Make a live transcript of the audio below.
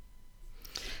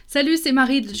Salut, c'est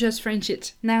Marie de Just French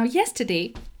It. Now,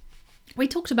 yesterday, we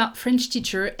talked about French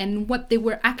teacher and what they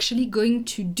were actually going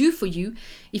to do for you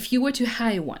if you were to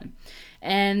hire one,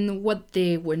 and what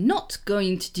they were not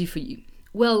going to do for you.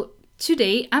 Well,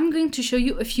 today I'm going to show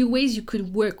you a few ways you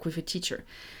could work with a teacher,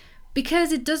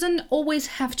 because it doesn't always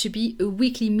have to be a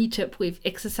weekly meetup with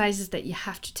exercises that you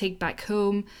have to take back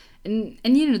home and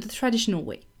the traditional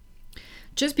way.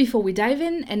 Just before we dive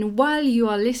in, and while you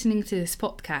are listening to this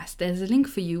podcast, there's a link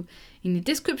for you in the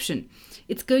description.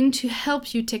 It's going to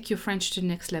help you take your French to the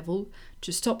next level,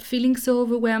 to stop feeling so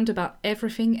overwhelmed about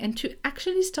everything, and to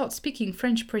actually start speaking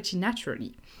French pretty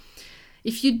naturally.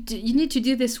 If you need to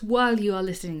do this while you are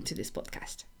listening to this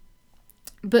podcast.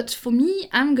 But for me,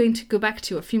 I'm going to go back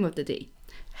to our theme of the day,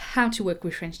 how to work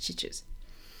with French teachers.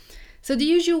 So the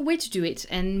usual way to do it,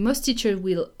 and most teachers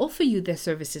will offer you their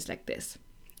services like this,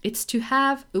 it's to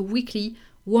have a weekly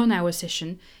 1-hour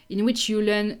session in which you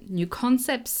learn new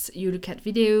concepts, you look at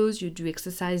videos, you do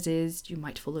exercises, you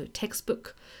might follow a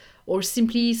textbook, or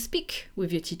simply speak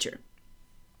with your teacher.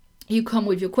 You come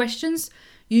with your questions,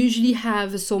 you usually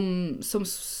have some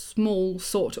small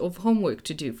sort of homework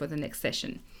to do for the next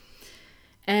session.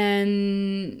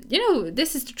 And,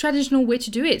 this is the traditional way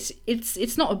to do it.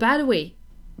 It's not a bad way,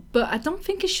 but I don't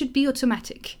think it should be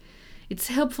automatic. It's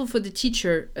helpful for the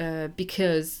teacher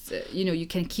because, you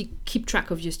can keep track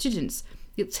of your students.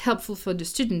 It's helpful for the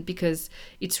student because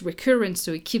it's recurrent,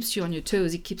 so it keeps you on your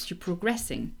toes, it keeps you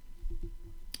progressing.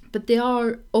 But there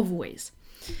are other ways.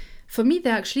 For me,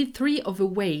 there are actually 3 other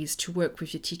ways to work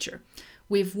with your teacher.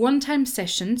 With one-time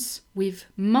sessions, with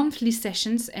monthly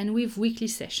sessions, and with weekly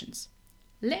sessions.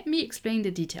 Let me explain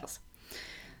the details.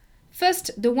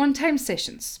 First, the one-time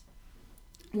sessions.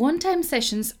 One-time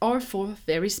sessions are for a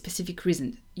very specific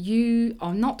reason. You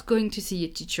are not going to see a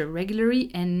teacher regularly,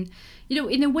 and,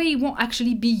 in a way, it won't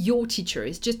actually be your teacher.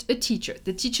 It's just a teacher.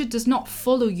 The teacher does not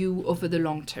follow you over the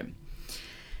long term.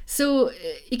 So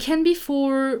it can be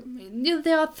for,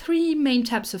 there are 3 main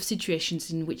types of situations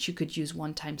in which you could use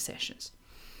one-time sessions.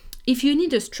 If you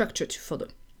need a structure to follow,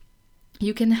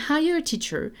 you can hire a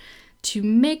teacher to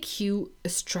make you a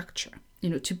structure,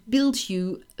 to build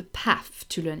you a path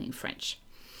to learning French.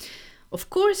 Of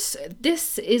course,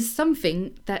 this is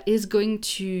something that is going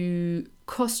to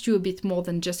cost you a bit more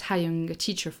than just hiring a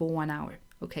teacher for 1 hour,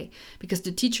 okay? Because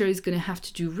the teacher is going to have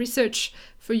to do research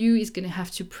for you, is going to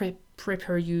have to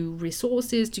prepare you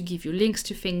resources, to give you links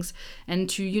to things, and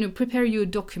to, prepare you a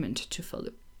document to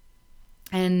follow.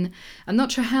 And I'm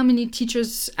not sure how many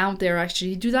teachers out there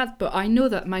actually do that, but I know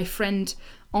that my friend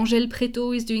Angèle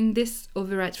Préto is doing this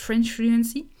over at French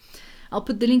Fluency. I'll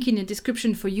put the link in the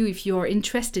description for you if you are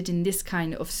interested in this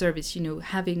kind of service,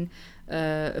 having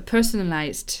a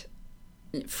personalized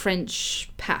French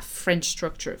path, French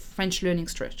structure, French learning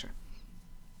structure.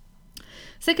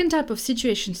 Second type of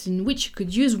situations in which you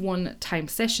could use one-time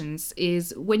sessions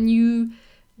is when you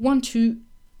want to,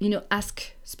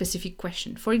 ask specific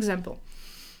question. For example,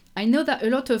 I know that a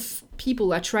lot of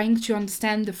people are trying to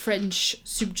understand the French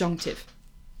subjunctive.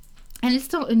 And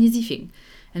it's not an easy thing.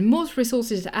 And most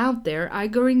resources out there are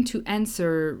going to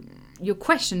answer your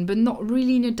question, but not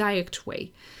really in a direct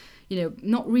way,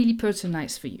 not really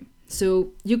personalized for you.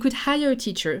 So you could hire a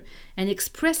teacher and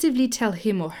expressively tell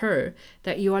him or her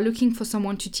that you are looking for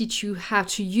someone to teach you how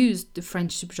to use the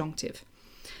French subjunctive.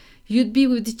 You'd be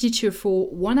with the teacher for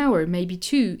 1 hour, maybe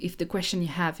 2, if the question you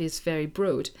have is very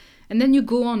broad. And then you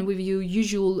go on with your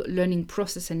usual learning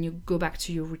process and you go back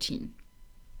to your routine.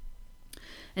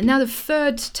 And now the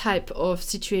third type of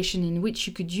situation in which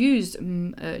you could use,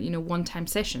 one-time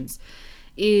sessions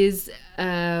is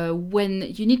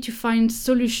when you need to find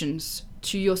solutions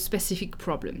to your specific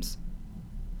problems.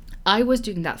 I was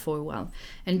doing that for a while.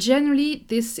 And generally,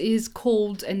 this is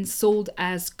called and sold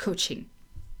as coaching.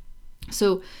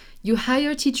 So you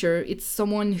hire a teacher, it's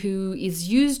someone who is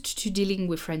used to dealing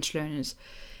with French learners,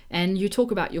 and you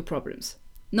talk about your problems.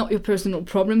 Not your personal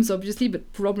problems, obviously,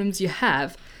 but problems you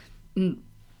have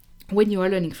when you are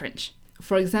learning French.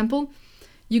 For example,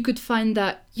 you could find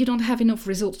that you don't have enough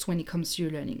results when it comes to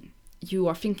your learning. You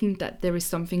are thinking that there is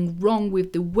something wrong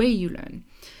with the way you learn.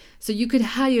 So you could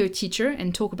hire a teacher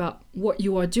and talk about what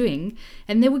you are doing,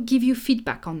 and they would give you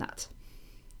feedback on that.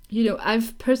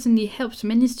 I've personally helped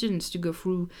many students to go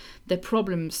through their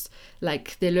problems,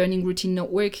 like their learning routine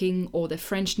not working, or their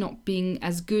French not being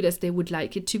as good as they would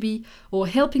like it to be, or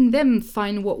helping them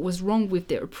find what was wrong with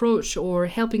their approach, or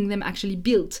helping them actually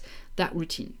build that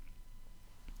routine.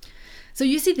 So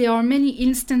you see, there are many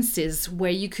instances where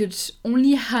you could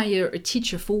only hire a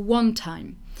teacher for one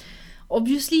time.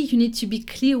 Obviously, you need to be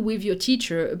clear with your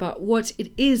teacher about what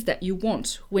it is that you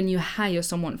want when you hire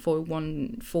someone for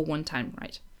one time,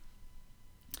 right?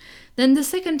 Then the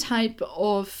second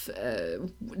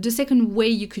way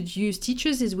you could use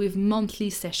teachers is with monthly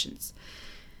sessions.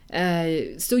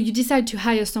 So you decide to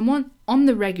hire someone on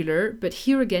the regular, but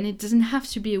here again, it doesn't have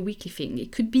to be a weekly thing.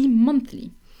 It could be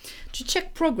monthly. To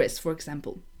check progress, for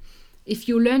example. If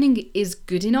your learning is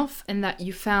good enough and that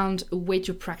you found a way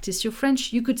to practice your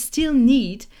French, you could still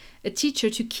need a teacher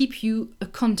to keep you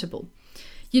accountable.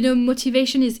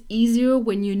 Motivation is easier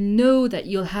when you know that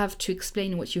you'll have to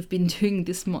explain what you've been doing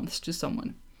this month to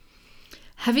someone.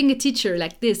 Having a teacher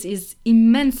like this is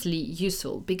immensely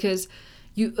useful because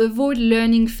you avoid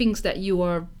learning things that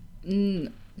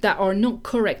are not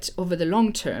correct over the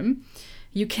long term.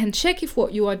 You can check if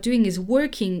what you are doing is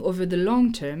working over the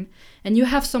long term, and you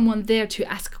have someone there to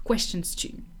ask questions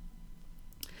to.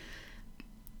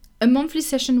 A monthly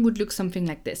session would look something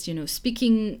like this,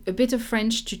 speaking a bit of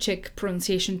French to check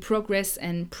pronunciation progress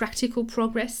and practical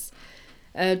progress,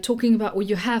 talking about what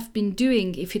you have been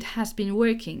doing, if it has been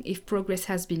working, if progress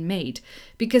has been made,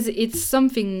 because it's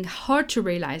something hard to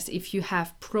realize if you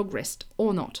have progressed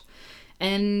or not.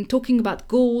 And talking about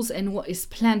goals and what is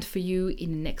planned for you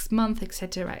in the next month,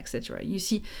 etc., etc. You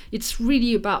see, it's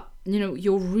really about,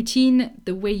 your routine,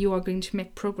 the way you are going to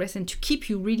make progress and to keep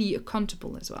you really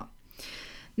accountable as well.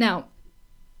 Now,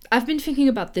 I've been thinking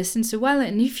about this since a while,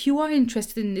 and if you are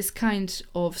interested in this kind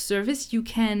of service, you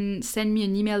can send me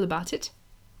an email about it.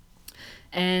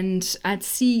 And I'd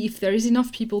see if there is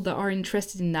enough people that are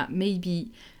interested in that.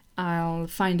 Maybe I'll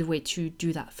find a way to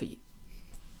do that for you.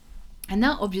 And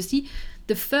now, obviously,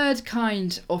 the third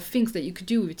kind of things that you could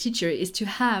do with a teacher is to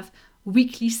have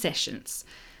weekly sessions.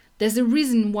 There's a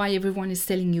reason why everyone is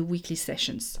selling you weekly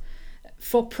sessions.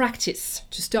 For practice,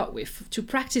 to start with, to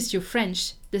practice your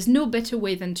French, there's no better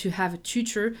way than to have a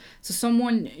tutor, so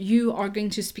someone you are going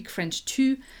to speak French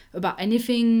to about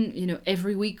anything,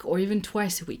 every week or even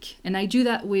twice a week. And I do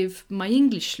that with my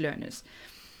English learners.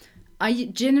 I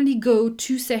generally go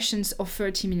 2 sessions of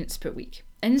 30 minutes per week.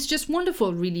 And it's just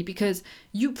wonderful, really, because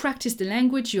you practice the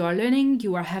language you are learning,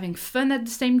 you are having fun at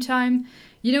the same time.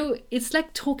 It's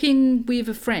like talking with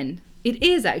a friend. It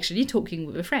is actually talking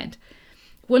with a friend.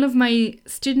 One of my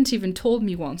students even told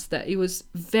me once that it was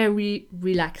very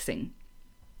relaxing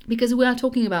because we are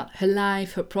talking about her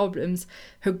life, her problems,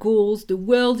 her goals, the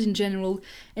world in general.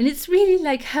 And it's really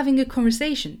like having a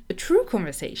conversation, a true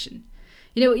conversation.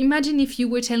 Imagine if you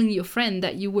were telling your friend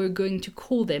that you were going to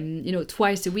call them,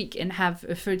 twice a week and have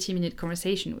a 30-minute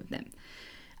conversation with them.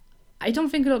 I don't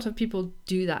think a lot of people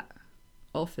do that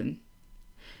often.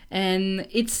 And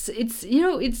it's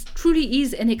truly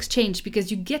is an exchange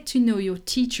because you get to know your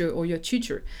teacher or your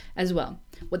tutor as well.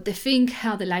 What they think,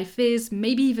 how their life is,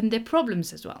 maybe even their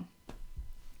problems as well.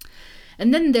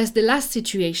 And then there's the last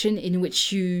situation in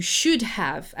which you should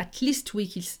have at least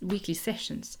weekly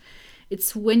sessions.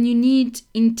 It's when you need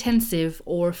intensive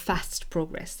or fast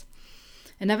progress.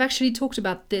 And I've actually talked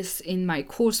about this in my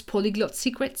course Polyglot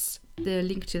Secrets. The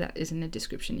link to that is in the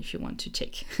description if you want to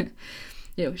check.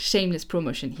 Shameless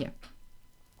promotion here.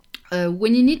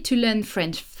 When you need to learn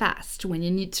French fast, when you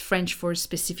need French for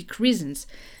specific reasons,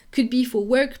 could be for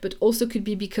work, but also could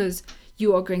be because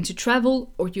you are going to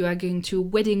travel or you are going to a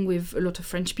wedding with a lot of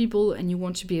French people and you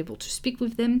want to be able to speak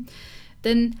with them,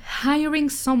 then hiring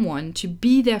someone to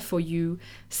be there for you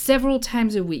several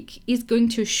times a week is going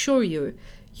to assure you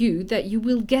that you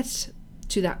will get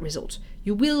to that result.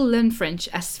 You will learn French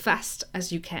as fast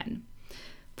as you can,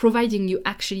 providing you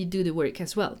actually do the work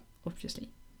as well, obviously,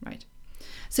 right?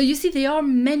 So you see, there are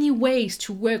many ways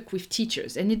to work with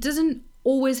teachers, and it doesn't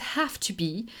always have to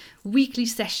be weekly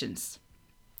sessions.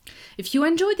 If you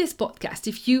enjoyed this podcast,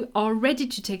 if you are ready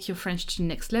to take your French to the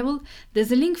next level,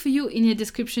 there's a link for you in the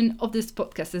description of this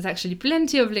podcast. There's actually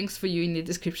plenty of links for you in the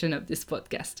description of this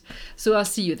podcast. So I'll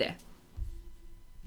see you there.